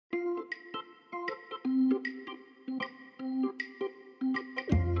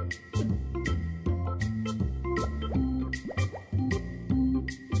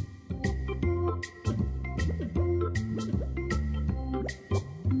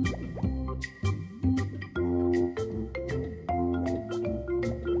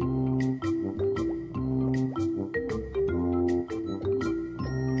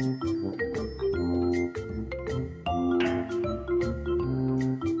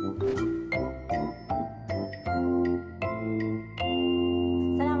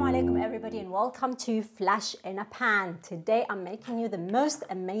welcome to Flash in a Pan. Today I'm making you the most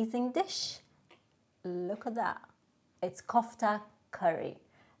amazing dish. Look at that. It's Kofta Curry.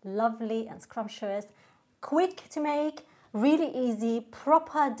 Lovely and scrumptious, quick to make, really easy,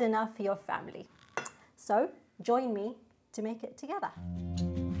 proper dinner for your family. So join me to make it together.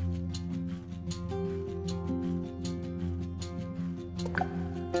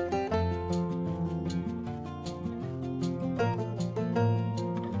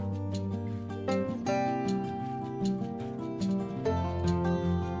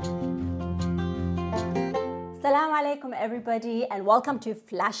 Assalamu alaikum everybody and welcome to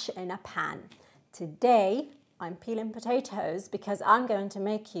Flash in a Pan. Today I'm peeling potatoes because I'm going to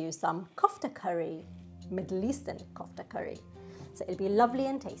make you some kofta curry, Middle Eastern kofta curry. So it'll be lovely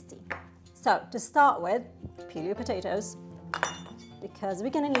and tasty. So to start with, peel your potatoes because we're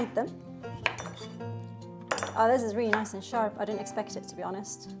going to need them. Oh, this is really nice and sharp. I didn't expect it, to be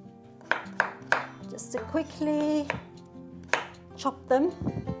honest. Just to quickly chop them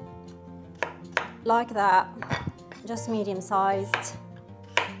like that. Just medium-sized,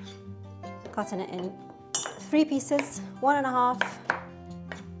 cutting it in 3 pieces, 1.5,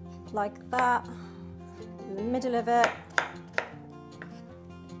 like that, in the middle of it.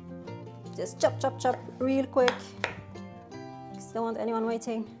 Just chop, chop, chop, real quick, because don't want anyone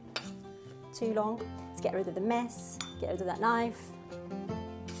waiting too long. Let's get rid of the mess, get rid of that knife,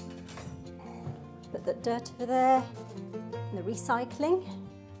 put the dirt over there, and the recycling,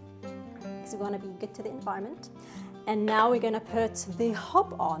 because we want to be good to the environment. And now we're going to put the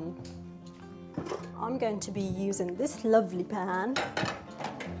hob on. I'm going to be using this lovely pan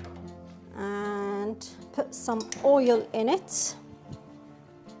and put some oil in it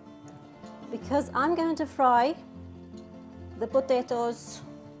because I'm going to fry the potatoes.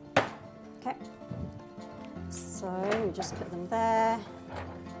 Okay, so we just put them there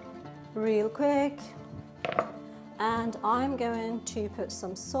real quick. And I'm going to put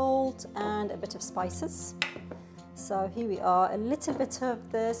some salt and a bit of spices. So here we are, a little bit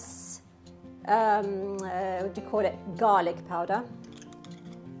of this, what do you call it, garlic powder.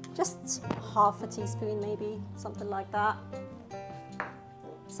 Just half a teaspoon maybe, something like that.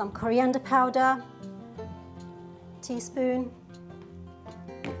 Some coriander powder, teaspoon.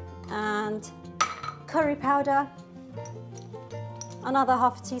 And curry powder, another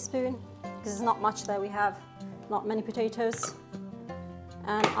half a teaspoon, because there's not much there we have. Not many potatoes.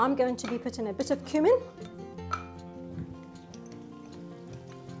 And I'm going to be putting a bit of cumin.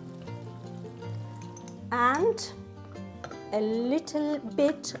 And a little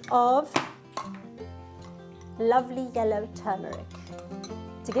bit of lovely yellow turmeric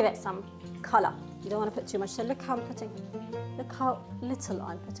to give it some color. You don't want to put too much, so look how I'm putting. Look how little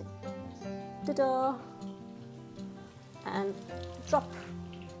I'm putting. Ta-da! And drop.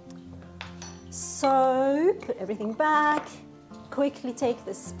 So, put everything back, quickly take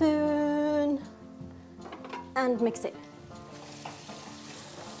the spoon and mix it.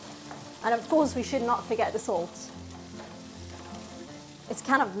 And of course, we should not forget the salt. It's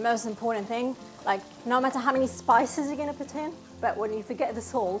kind of the most important thing, like no matter how many spices you're gonna put in, but when you forget the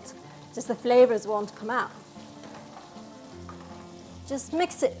salt, just the flavors won't come out. Just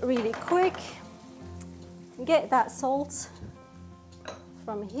mix it really quick, get that salt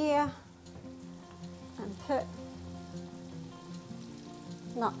from here. And put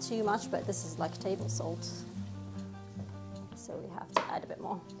not too much, but this is like table salt, so we have to add a bit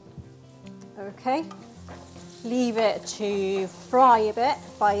more. Okay, leave it to fry a bit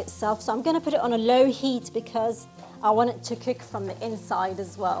by itself. So I'm going to put it on a low heat because I want it to cook from the inside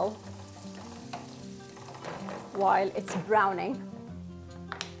as well while it's browning.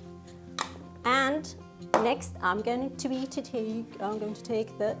 And next I'm going to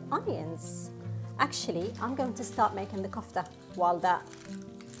take the onions. Actually, I'm going to start making the kofta while the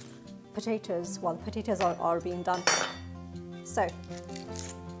potatoes are being done. So,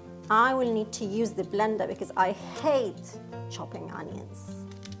 I will need to use the blender because I hate chopping onions.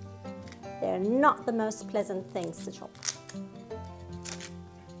 They're not the most pleasant things to chop.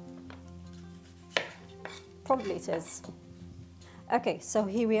 Probably it is. Okay, so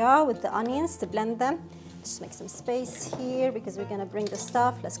here we are with the onions to blend them. Just make some space here because we're going to bring the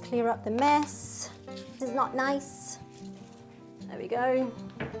stuff. Let's clear up the mess. This is not nice. There we go.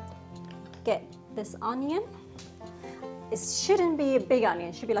 Get this onion. It shouldn't be a big onion.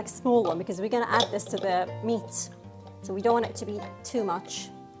 It should be like a small one because we're going to add this to the meat. So we don't want it to be too much.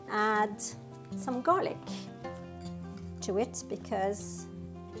 Add some garlic to it because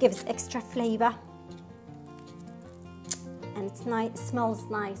it gives extra flavor. And it's nice. It smells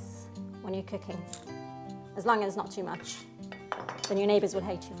nice when you're cooking. As long as it's not too much. Then your neighbors will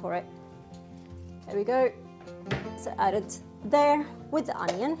hate you for it. There we go. So add it there with the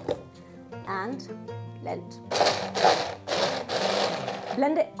onion and blend.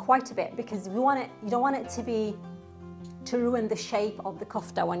 Blend it quite a bit because you don't want it to ruin the shape of the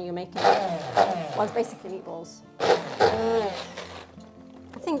kofta when you make it. Well, it's basically meatballs. I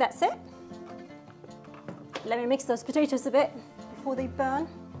think that's it. Let me mix those potatoes a bit before they burn.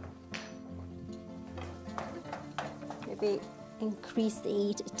 Maybe increase the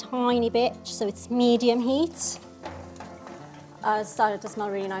heat a tiny bit so it's medium heat. It started to smell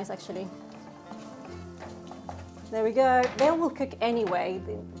really nice actually. There we go. They will cook anyway.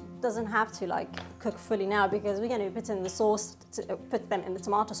 It doesn't have to like cook fully now because we're going to put in the sauce, put them in the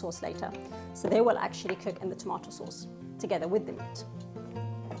tomato sauce later. So they will actually cook in the tomato sauce together with the meat.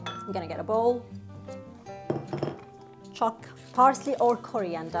 I'm going to get a bowl. Chop parsley or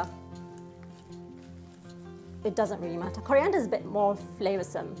coriander. It doesn't really matter. Coriander is a bit more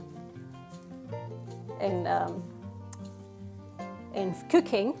flavoursome in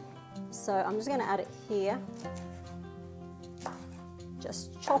cooking. So I'm just going to add it here.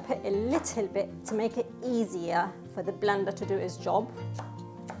 Just chop it a little bit to make it easier for the blender to do its job.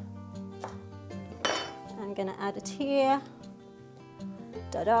 I'm going to add it here.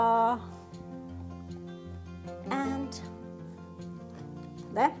 Ta-da! And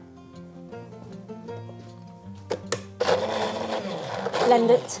there.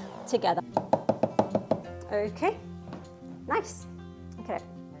 Blend it together. Okay, nice. Okay,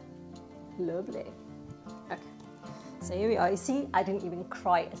 lovely. Okay, so here we are. You see, I didn't even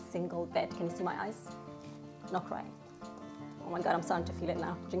cry a single bit. Can you see my eyes? Not crying. Oh my God, I'm starting to feel it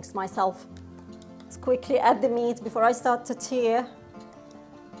now. Jinx myself. Let's quickly add the meat before I start to tear.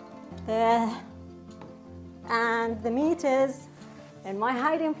 There. And the meat is in my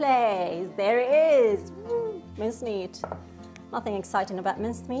hiding place. There it is. Woo. Minced meat. Nothing exciting about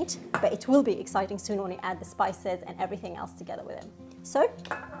minced meat, but it will be exciting soon when you add the spices and everything else together with it. So,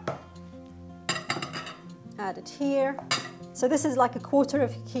 add it here. So this is like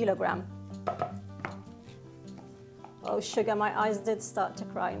 1/4 kilogram. Oh sugar, my eyes did start to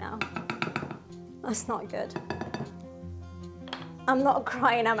cry now. That's not good. I'm not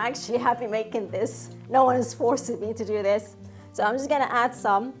crying, I'm actually happy making this. No one is forcing me to do this. So I'm just gonna add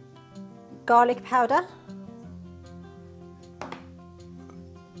some garlic powder,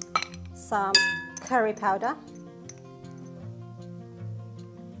 some curry powder,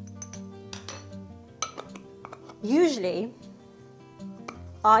 usually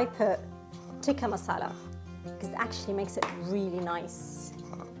I put tikka masala because it actually makes it really nice.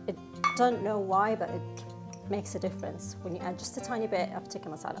 I don't know why, but it makes a difference when you add just a tiny bit of tikka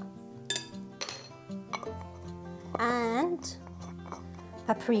masala. And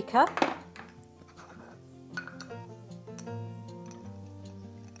paprika.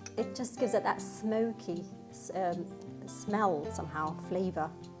 It just gives it that smoky smell somehow, flavor.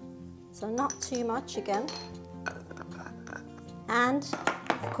 So not too much again. And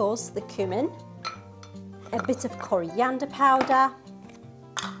of course the cumin, a bit of coriander powder.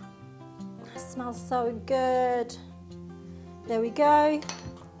 It smells so good. There we go.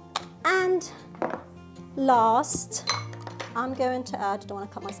 And last, I'm going to add, don't want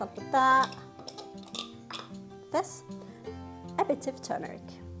to cut myself with that, this, a bit of turmeric.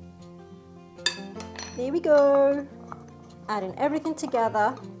 There we go. Adding everything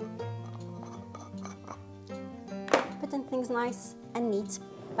together. Putting things nice and neat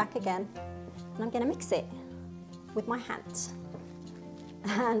back again. And I'm going to mix it with my hand.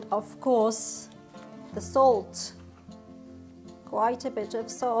 And of course, the salt. Quite a bit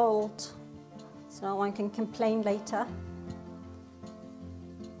of salt. So no one can complain later.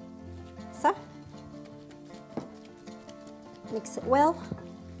 So, mix it well.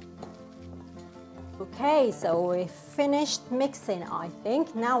 Okay, so we finished mixing, I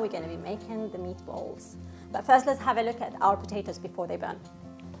think. Now we're going to be making the meatballs. But first, let's have a look at our potatoes before they burn.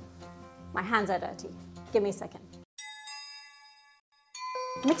 My hands are dirty. Give me a second.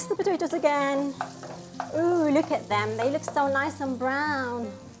 Mix the potatoes again. Ooh, look at them. They look so nice and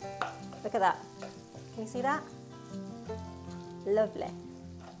brown. Look at that. Can you see that? Lovely.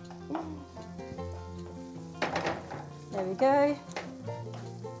 There we go.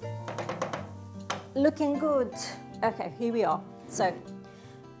 Looking good. Okay, here we are. So,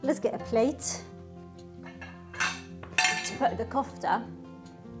 let's get a plate to put the kofta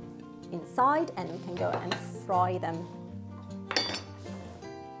inside, and we can go and fry them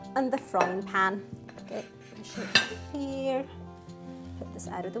in the frying pan. Okay, push it here, put this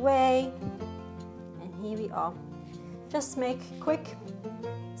out of the way, and here we are. Just make quick,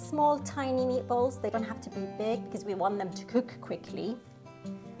 small, tiny meatballs. They don't have to be big because we want them to cook quickly.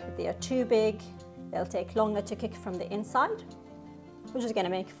 If they are too big, They'll take longer to cook from the inside. We're just gonna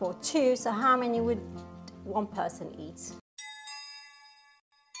make for 2, so how many would one person eat?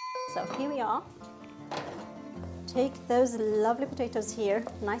 So here we are. Take those lovely potatoes here,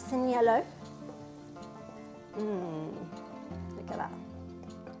 nice and yellow. Look at that.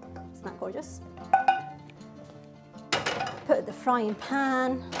 Isn't that gorgeous? Put the frying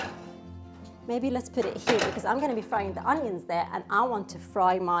pan. Maybe let's put it here because I'm going to be frying the onions there and I want to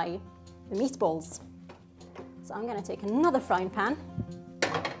fry the meatballs. So I'm going to take another frying pan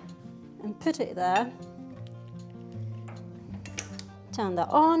and put it there. Turn that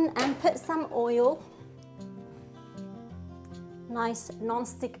on and put some oil. Nice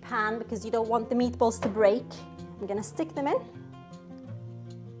non-stick pan because you don't want the meatballs to break. I'm going to stick them in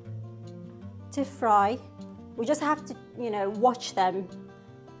to fry. We just have to, watch them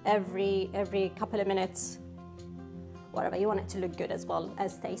every couple of minutes, whatever. You want it to look good as well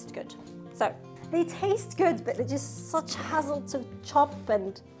as taste good. So they taste good, but they're just such hassle to chop.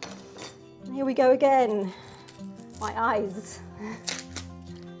 And here we go again. My eyes.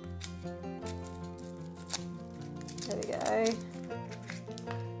 There we go.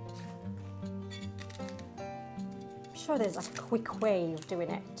 I'm sure there's a quick way of doing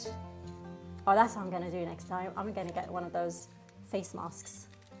it. Oh, that's what I'm going to do next time. I'm going to get one of those face masks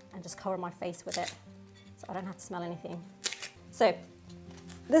and just cover my face with it so I don't have to smell anything. So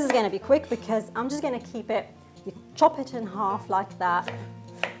this is going to be quick because I'm just going to keep it, you chop it in half like that,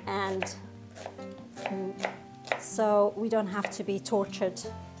 and so we don't have to be tortured.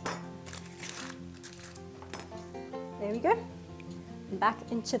 There we go. Back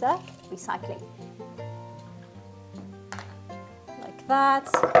into the recycling. Like that.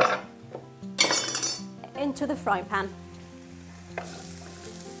 Into the frying pan.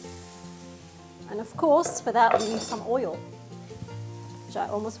 And of course, for that we need some oil, which I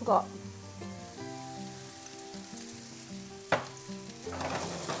almost forgot.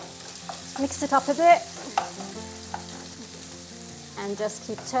 Mix it up a bit and just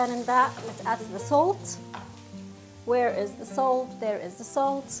keep turning that. Let's add the salt. Where is the salt? There is the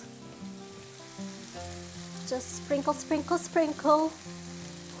salt. Just sprinkle, sprinkle, sprinkle.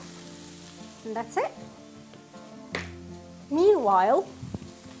 And that's it. Meanwhile,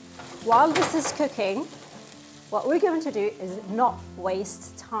 while this is cooking, what we're going to do is not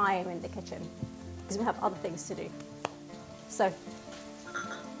waste time in the kitchen because we have other things to do. So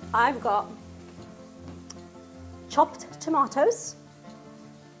I've got chopped tomatoes,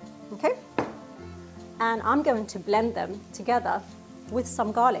 okay? And I'm going to blend them together with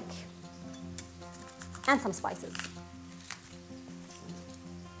some garlic and some spices.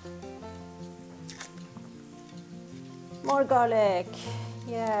 More garlic,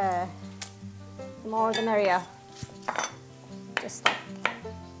 yeah, more the merrier. Just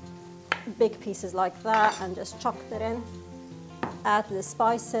big pieces like that and just chop it in. Add the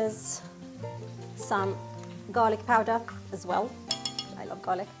spices, some garlic powder as well. I love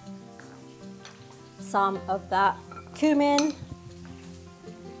garlic. Some of that cumin,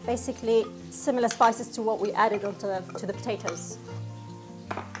 basically similar spices to what we added onto to the potatoes.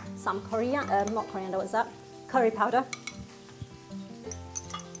 Some coriander, not coriander, what's that? Curry powder.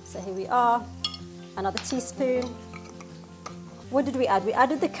 So here we are, another teaspoon. What did we add? We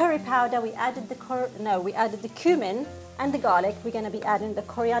added the curry powder, we added the cumin and the garlic. We're going to be adding the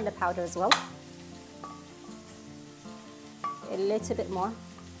coriander powder as well. A little bit more.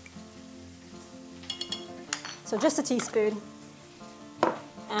 So just a teaspoon.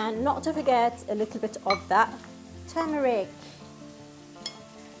 And not to forget a little bit of that turmeric.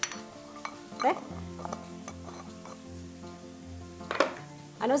 Okay?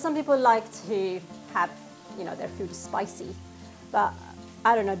 I know some people like to have, their food spicy, but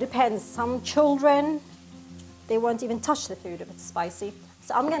I don't know, depends. Some children, they won't even touch the food if it's spicy.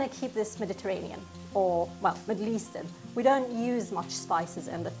 So I'm going to keep this Mediterranean or, well, Middle Eastern. We don't use much spices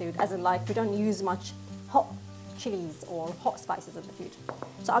in the food, as in we don't use much hot chilies or hot spices in the food.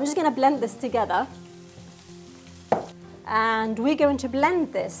 So I'm just going to blend this together. And we're going to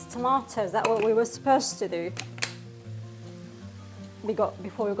blend this tomatoes. That's what we were supposed to do.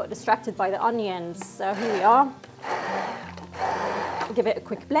 Before we got distracted by the onions. So here we are. Give it a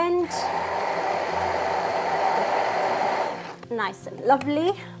quick blend. Nice and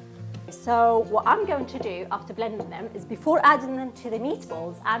lovely. So what I'm going to do after blending them is before adding them to the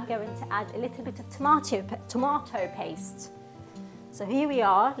meatballs, I'm going to add a little bit of tomato paste. So here we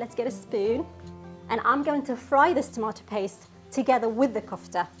are. Let's get a spoon. And I'm going to fry this tomato paste together with the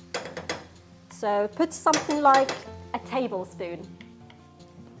kofta. So put something like a tablespoon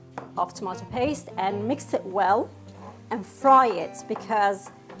of tomato paste and mix it well and fry it,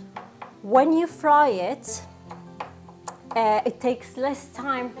 because When you fry it, it takes less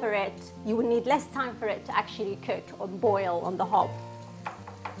time for it. You will need less time for it to actually cook or boil on the hob.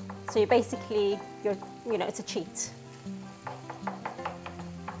 So you basically, it's a cheat.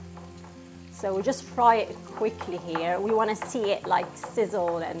 So we'll just fry it quickly here. We want to see it like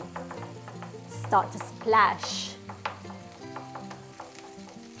sizzle and start to splash.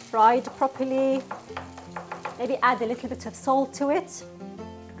 Fried properly. Maybe add a little bit of salt to it.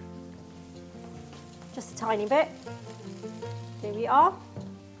 Just a tiny bit. There we are.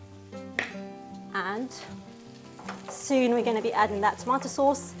 And soon we're going to be adding that tomato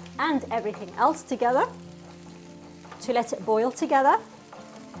sauce and everything else together to let it boil together,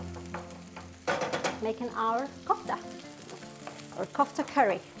 making our kofta or kofta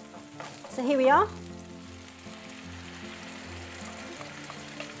curry. So here we are.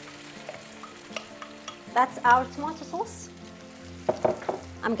 That's our tomato sauce.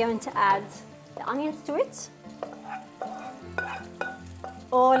 I'm going to add the onions to it.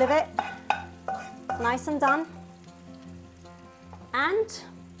 All of it, nice and done. And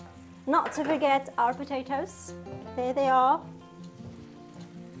not to forget our potatoes. There they are.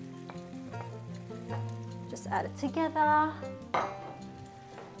 Just add it together.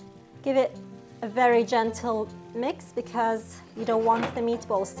 Give it a very gentle mix because you don't want the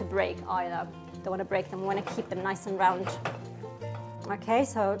meatballs to break either. Don't want to break them, we want to keep them nice and round. Okay,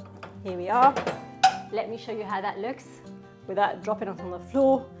 so here we are. Let me show you how that looks without dropping it on the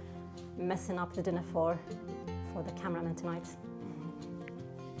floor, messing up the dinner for the cameraman tonight.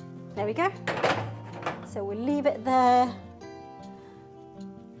 There we go. So we'll leave it there.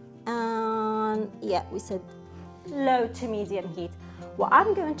 And yeah, we said low to medium heat. What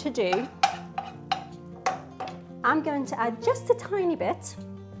I'm going to do, I'm going to add just a tiny bit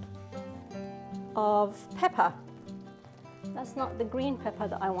of pepper. That's not the green pepper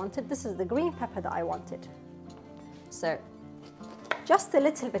that I wanted. This is the green pepper that I wanted. So just a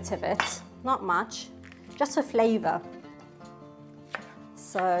little bit of it, not much, just for flavor.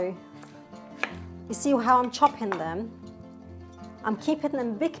 So you see how I'm chopping them? I'm keeping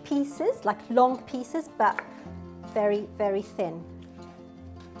them big pieces, like long pieces, but very, very thin.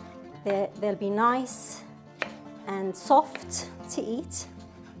 They'll be nice and soft to eat,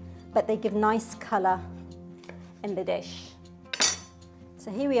 but they give nice color in the dish. So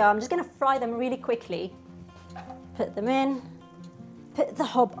here we are. I'm just going to fry them really quickly. Put them in, put the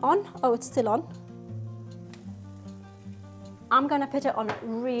hob on. Oh, it's still on. I'm going to put it on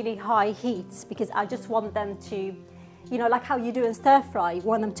really high heat because I just want them to, like how you do in stir fry, you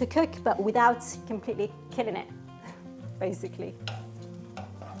want them to cook but without completely killing it, basically.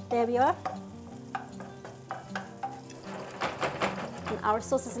 There we are. And our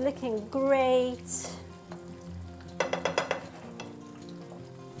sauce is looking great.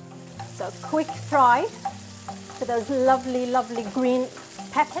 So a quick fry for those lovely, lovely green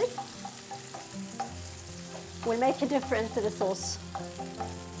peppers will make a difference to the sauce.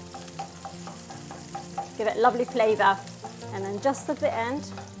 Give it lovely flavor. And then just at the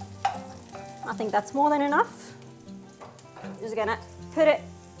end, I think that's more than enough. Just gonna put it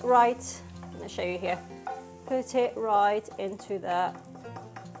right, I'm gonna show you here. Put it right into the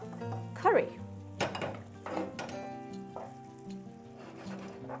curry.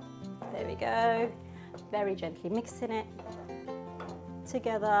 There we go. Very gently mixing it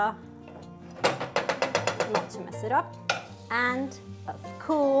together, not to mess it up. And of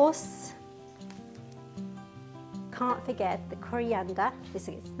course, can't forget the coriander. This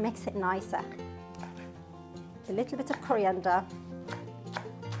makes it nicer. A little bit of coriander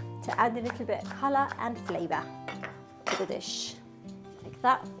to add a little bit of color and flavor to the dish, like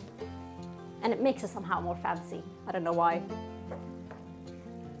that. And it makes it somehow more fancy. I don't know why.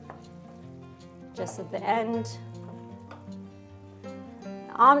 Just at the end.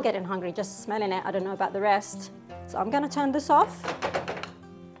 I'm getting hungry just smelling it. I don't know about the rest. So I'm gonna turn this off.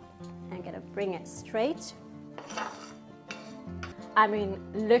 I'm gonna bring it straight. I mean,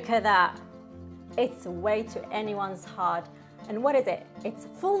 look at that. It's way to anyone's heart. And what is it? It's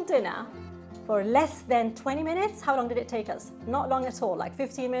full dinner for less than 20 minutes. How long did it take us? Not long at all, like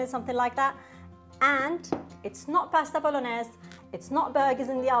 15 minutes, something like that. And it's not pasta bolognese, it's not burgers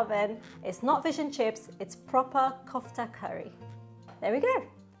in the oven, it's not fish and chips, it's proper kofta curry. There we go.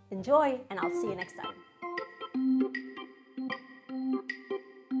 Enjoy, and I'll see you next time.